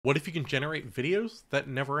What if you can generate videos that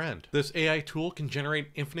never end? This AI tool can generate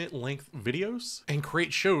infinite length videos and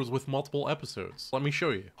create shows with multiple episodes. Let me show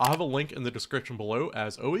you. I'll have a link in the description below.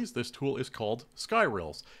 As always, this tool is called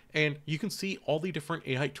SkyReels, and you can see all the different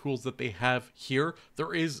AI tools that they have here.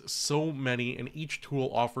 There is so many, and each tool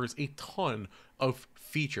offers a ton of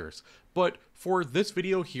features. But for this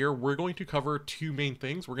video here, we're going to cover two main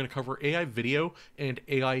things. We're going to cover AI video and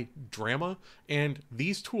AI drama, and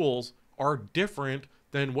these tools are different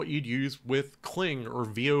than what you'd use with Kling or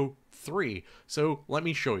VO3. So let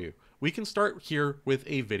me show you. We can start here with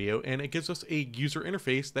a video, and it gives us a user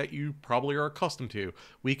interface that you probably are accustomed to.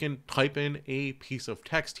 We can type in a piece of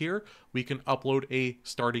text here. We can upload a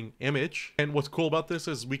starting image. And what's cool about this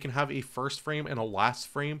is we can have a first frame and a last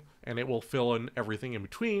frame, and it will fill in everything in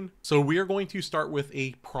between. So we are going to start with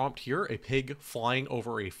a prompt here, a pig flying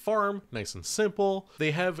over a farm, nice and simple.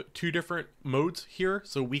 They have two different modes here,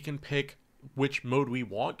 so we can pick which mode we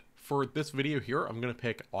want. For this video here, I'm going to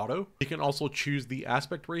pick auto. You can also choose the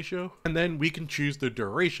aspect ratio, and then we can choose the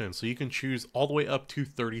duration. So you can choose all the way up to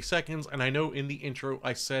 30 seconds. And I know in the intro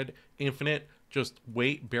I said infinite. Just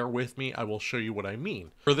wait, bear with me, I will show you what I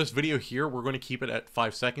mean. For this video here, we're going to keep it at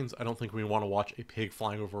 5 seconds. I don't think we want to watch a pig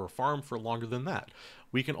flying over a farm for longer than that.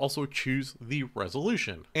 We can also choose the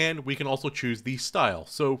resolution, and we can also choose the style.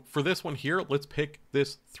 So for this one here, let's pick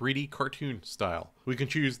this 3D cartoon style. We can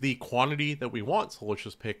choose the quantity that we want, so let's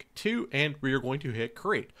just pick 2, and we are going to hit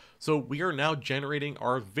create. So we are now generating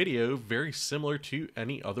our video very similar to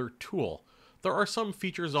any other tool. There are some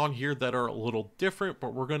features on here that are a little different,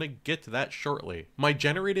 but we're going to get to that shortly. My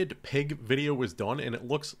generated pig video was done, and it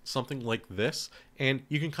looks something like this, and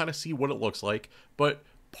you can kind of see what it looks like. But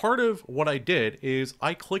part of what I did is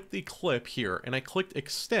I clicked the clip here, and I clicked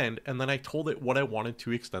extend, and then I told it what I wanted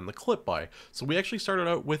to extend the clip by. So we actually started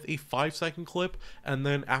out with a 5-second clip, and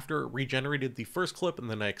then after it regenerated the first clip and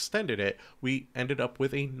then I extended it, we ended up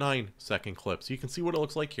with a 9-second clip. So you can see what it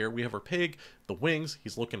looks like here. We have our pig, the wings,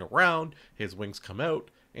 he's looking around, his wings come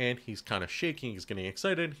out, and he's kind of shaking, he's getting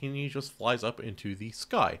excited, and he just flies up into the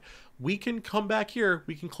sky. We can come back here,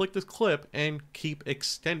 we can click this clip and keep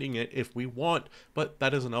extending it if we want, but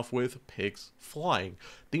that is enough with pigs flying.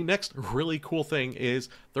 The next really cool thing is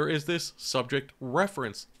there is this subject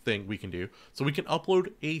reference thing we can do. So we can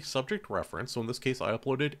upload a subject reference. So in this case, I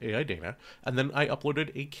uploaded AI Dana, and then I uploaded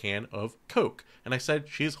a can of Coke. And I said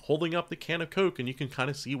she's holding up the can of Coke, and you can kind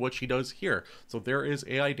of see what she does here. So there is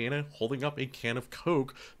AI Dana holding up a can of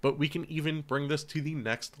Coke, but we can even bring this to the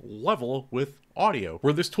next level with audio.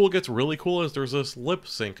 Where this tool gets really cool is there's this lip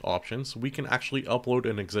sync option, so we can actually upload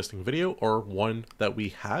an existing video or one that we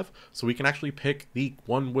have. So we can actually pick the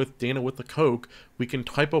one with Dana with the Coke. We can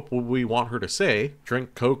type up what we want her to say,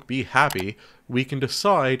 drink Coke, be happy. We can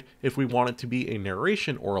decide if we want it to be a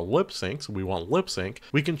narration or a lip sync, so we want lip sync.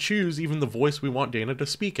 We can choose even the voice we want Dana to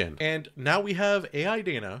speak in. And now we have AI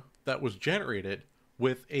Dana that was generated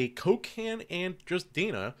with a Coke can and just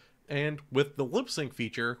Dana. And with the lip sync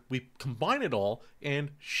feature, we combine it all,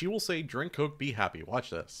 and she will say, drink Coke, be happy.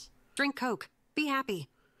 Watch this. Drink Coke, be happy.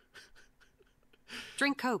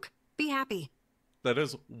 Drink Coke, be happy. That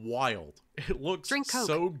is wild. It looks Drink Coke,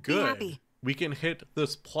 so be good. happy. We can hit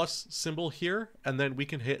this plus symbol here, and then we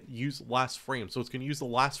can hit use last frame. So it's going to use the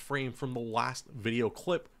last frame from the last video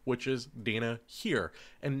clip, which is Dana here.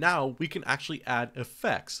 And now we can actually add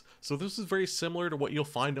effects. So this is very similar to what you'll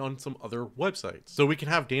find on some other websites. So we can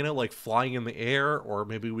have Dana like flying in the air, or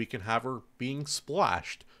maybe we can have her being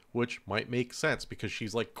splashed, which might make sense because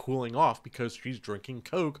she's like cooling off because she's drinking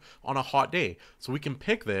Coke on a hot day. So we can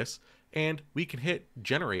pick this, and we can hit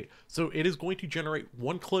generate. So it is going to generate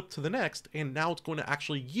one clip to the next, and now it's going to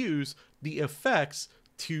actually use the effects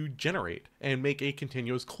to generate and make a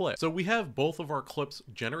continuous clip. So we have both of our clips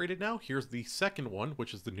generated now. Here's the second one,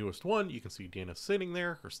 which is the newest one. You can see Dana sitting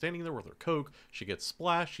there or standing there with her Coke. She gets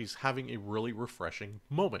splashed. She's having a really refreshing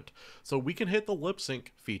moment. So we can hit the lip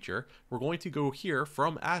sync feature. We're going to go here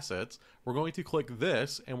from assets. We're going to click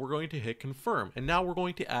this, and we're going to hit confirm. And now we're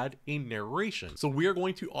going to add a narration. So we are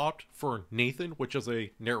going to opt for Nathan, which is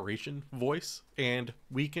a narration voice, and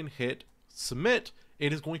we can hit submit.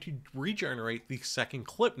 It is going to regenerate the second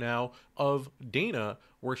clip now of Dana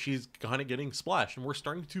where she's kind of getting splashed, and we're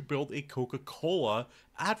starting to build a Coca-Cola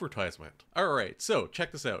advertisement. All right, so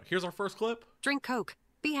check this out. Here's our first clip. Drink Coke,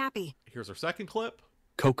 be happy. Here's our second clip.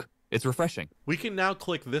 Coke, it's refreshing. We can now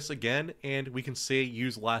click this again, and we can say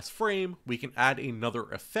use last frame. We can add another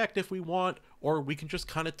effect if we want, or we can just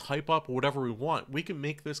kind of type up whatever we want. We can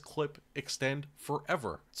make this clip extend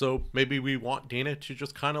forever. So maybe we want Dana to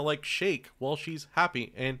just kind of like shake while she's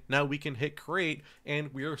happy, and now we can hit create,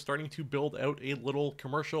 and we are starting to build out a little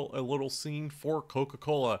commercial, a little scene for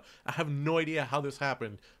Coca-Cola. I have no idea how this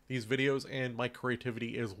happened. These videos and my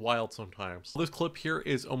creativity is wild sometimes. This clip here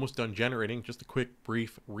is almost done generating. Just a quick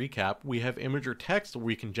brief recap. We have image or text, where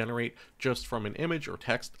we can generate just from an image or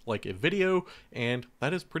text like a video, and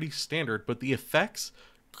that is pretty standard, but the effects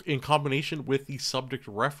in combination with the subject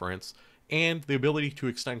reference and the ability to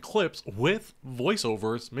extend clips with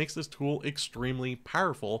voiceovers makes this tool extremely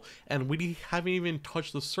powerful, and we haven't even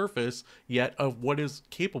touched the surface yet of what is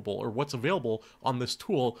capable or what's available on this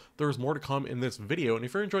tool. There's more to come in this video, and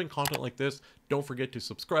if you're enjoying content like this, don't forget to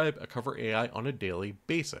subscribe. I cover AI on a daily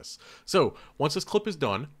basis. So once this clip is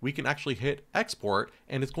done, we can actually hit export,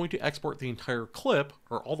 and it's going to export the entire clip,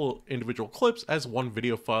 or all the individual clips, as one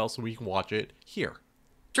video file so we can watch it here.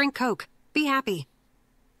 Drink Coke. Be happy.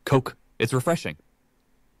 Coke. It's refreshing.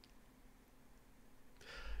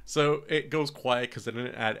 So it goes quiet because I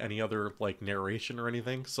didn't add any other like narration or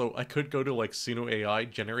anything. So I could go to like Suno AI,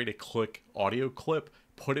 generate a quick audio clip,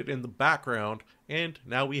 put it in the background, and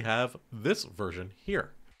now we have this version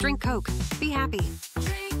here. Drink Coke. Be happy.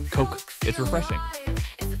 Coke. It's refreshing.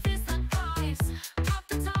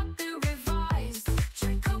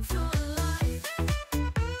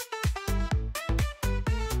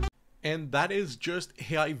 And that is just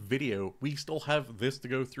AI video. We still have this to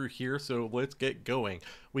go through here, so let's get going.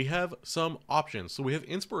 We have some options. So we have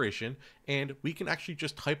inspiration, and we can actually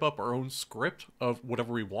just type up our own script of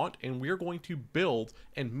whatever we want, and we are going to build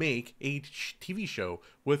and make a TV show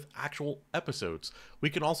with actual episodes. We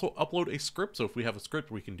can also upload a script, so if we have a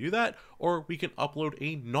script, we can do that, or we can upload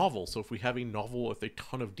a novel. So if we have a novel with a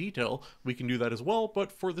ton of detail, we can do that as well,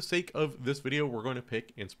 but for the sake of this video, we're going to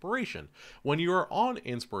pick inspiration. When you are on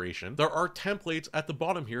inspiration, there are templates at the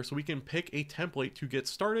bottom here, so we can pick a template to get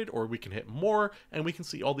started, or we can hit more, and we can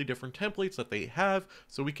see all the different templates that they have,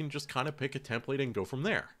 so we can just kind of pick a template and go from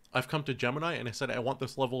there. I've come to Gemini and I said I want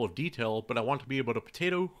this level of detail, but I want to be about a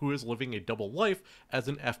potato who is living a double life as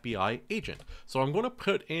an FBI agent. So I'm going to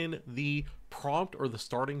put in the prompt, or the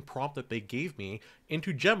starting prompt that they gave me,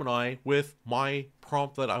 into Gemini with my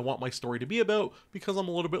prompt that I want my story to be about, because I'm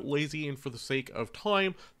a little bit lazy, and for the sake of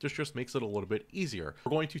time, this just makes it a little bit easier.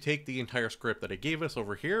 We're going to take the entire script that it gave us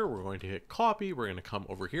over here, we're going to hit copy, we're going to come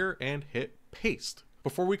over here and hit paste.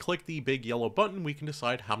 Before we click the big yellow button, we can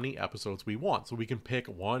decide how many episodes we want. So we can pick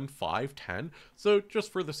 1, 5, 10. So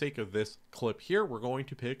just for the sake of this clip here, we're going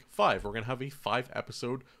to pick 5. We're going to have a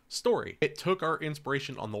 5-episode story. It took our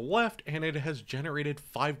inspiration on the left and it has generated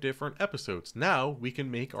 5 different episodes. Now we can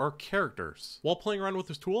make our characters. While playing around with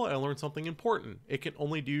this tool, I learned something important. It can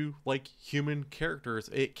only do like human characters.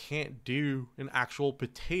 It can't do an actual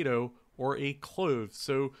potato or a clove.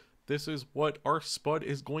 So this is what our spud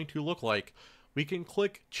is going to look like. We can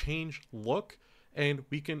click change look, and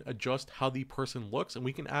we can adjust how the person looks, and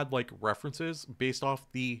we can add like references based off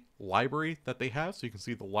the library that they have. So you can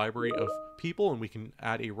see the library of people, and we can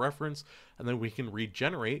add a reference, and then we can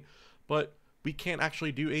regenerate, but we can't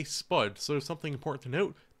actually do a spud. So something important to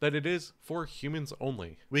note, that it is for humans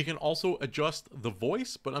only. We can also adjust the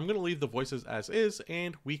voice, but I'm going to leave the voices as is,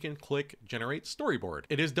 and we can click generate storyboard.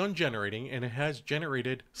 It is done generating, and it has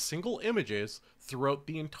generated single images throughout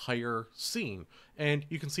the entire scene. And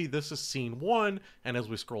you can see this is scene 1, and as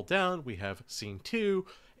we scroll down, we have scene 2,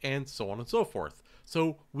 and so on and so forth.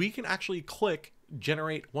 So we can actually click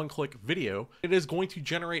generate one-click video. It is going to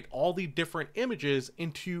generate all the different images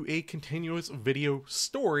into a continuous video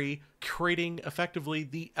story, creating effectively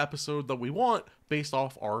the episode that we want based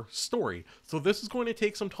off our story. So this is going to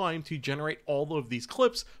take some time to generate all of these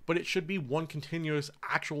clips, but it should be one continuous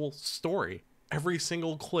actual story. Every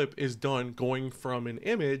single clip is done going from an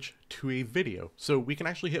image to a video. So we can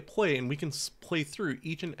actually hit play, and we can play through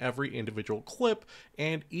each and every individual clip,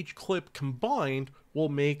 and each clip combined will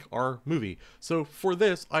make our movie. So for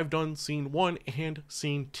this, I've done scene 1 and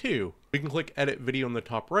scene 2. We can click edit video in the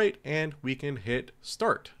top right, and we can hit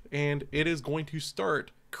start, and it is going to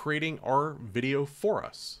start creating our video for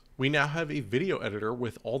us. We now have a video editor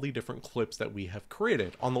with all the different clips that we have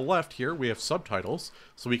created. On the left here, we have subtitles,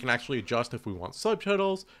 so we can actually adjust if we want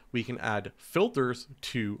subtitles. We can add filters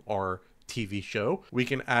to our TV show. We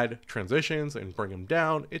can add transitions and bring them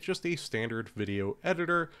down. It's just a standard video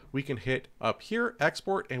editor. We can hit up here,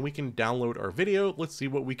 export, and we can download our video. Let's see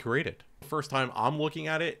what we created. First time I'm looking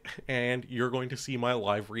at it, and you're going to see my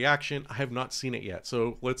live reaction. I have not seen it yet,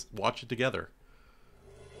 so let's watch it together.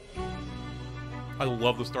 I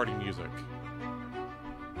love the starting music.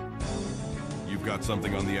 You've You've got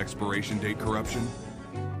something on the expiration date corruption?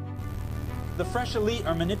 The Fresh Elite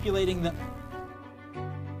are manipulating the...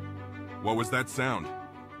 What was that sound?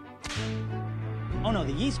 Oh no,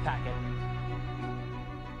 the yeast packet.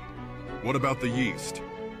 What about the yeast?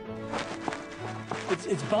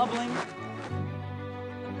 It's bubbling.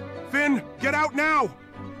 Finn, get out now!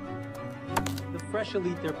 The Fresh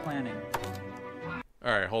Elite they're planning.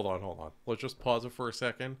 Alright, hold on. Let's just pause it for a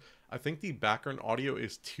second. I think the background audio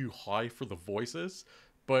is too high for the voices,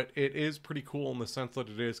 but it is pretty cool in the sense that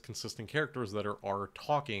it is consistent characters that are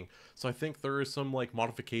talking. So I think there is some like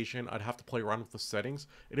modification. I'd have to play around with the settings.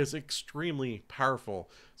 It is extremely powerful.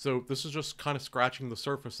 So this is just kind of scratching the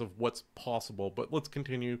surface of what's possible, but let's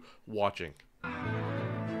continue watching.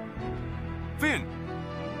 Finn!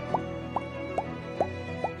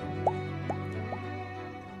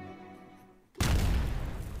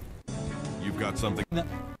 You've got something...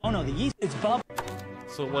 Oh no, the yeast, it's bubbling.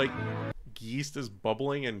 So like yeast is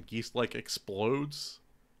bubbling and yeast like explodes,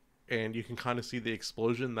 and you can kind of see the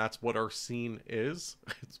explosion. That's what our scene is.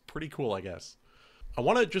 It's pretty cool, I guess. I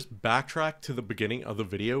want to just backtrack to the beginning of the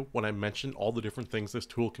video when I mentioned all the different things this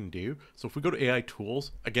tool can do. So if we go to AI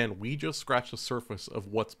tools, again, we just scratched the surface of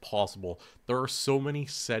what's possible. There are so many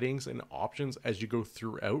settings and options as you go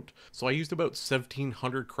throughout. So I used about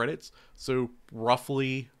 1,700 credits, so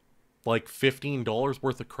roughly like $15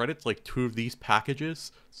 worth of credits, like 2 of these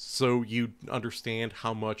packages, so you understand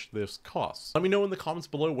how much this costs. Let me know in the comments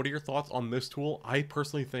below, what are your thoughts on this tool? I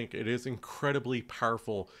personally think it is incredibly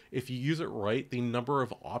powerful. If you use it right, the number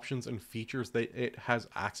of options and features that it has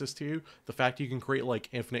access to, the fact you can create like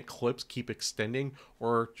infinite clips, keep extending,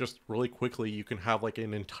 or just really quickly you can have like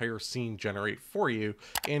an entire scene generate for you.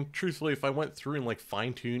 And truthfully, if I went through and like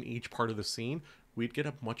fine tune each part of the scene, we'd get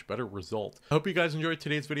a much better result. I hope you guys enjoyed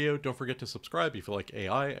today's video. Don't forget to subscribe if you like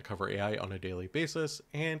AI. I cover AI on a daily basis.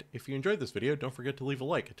 And if you enjoyed this video, don't forget to leave a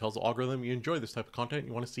like. It tells the algorithm you enjoy this type of content and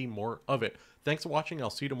you want to see more of it. Thanks for watching. I'll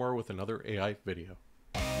see you tomorrow with another AI video.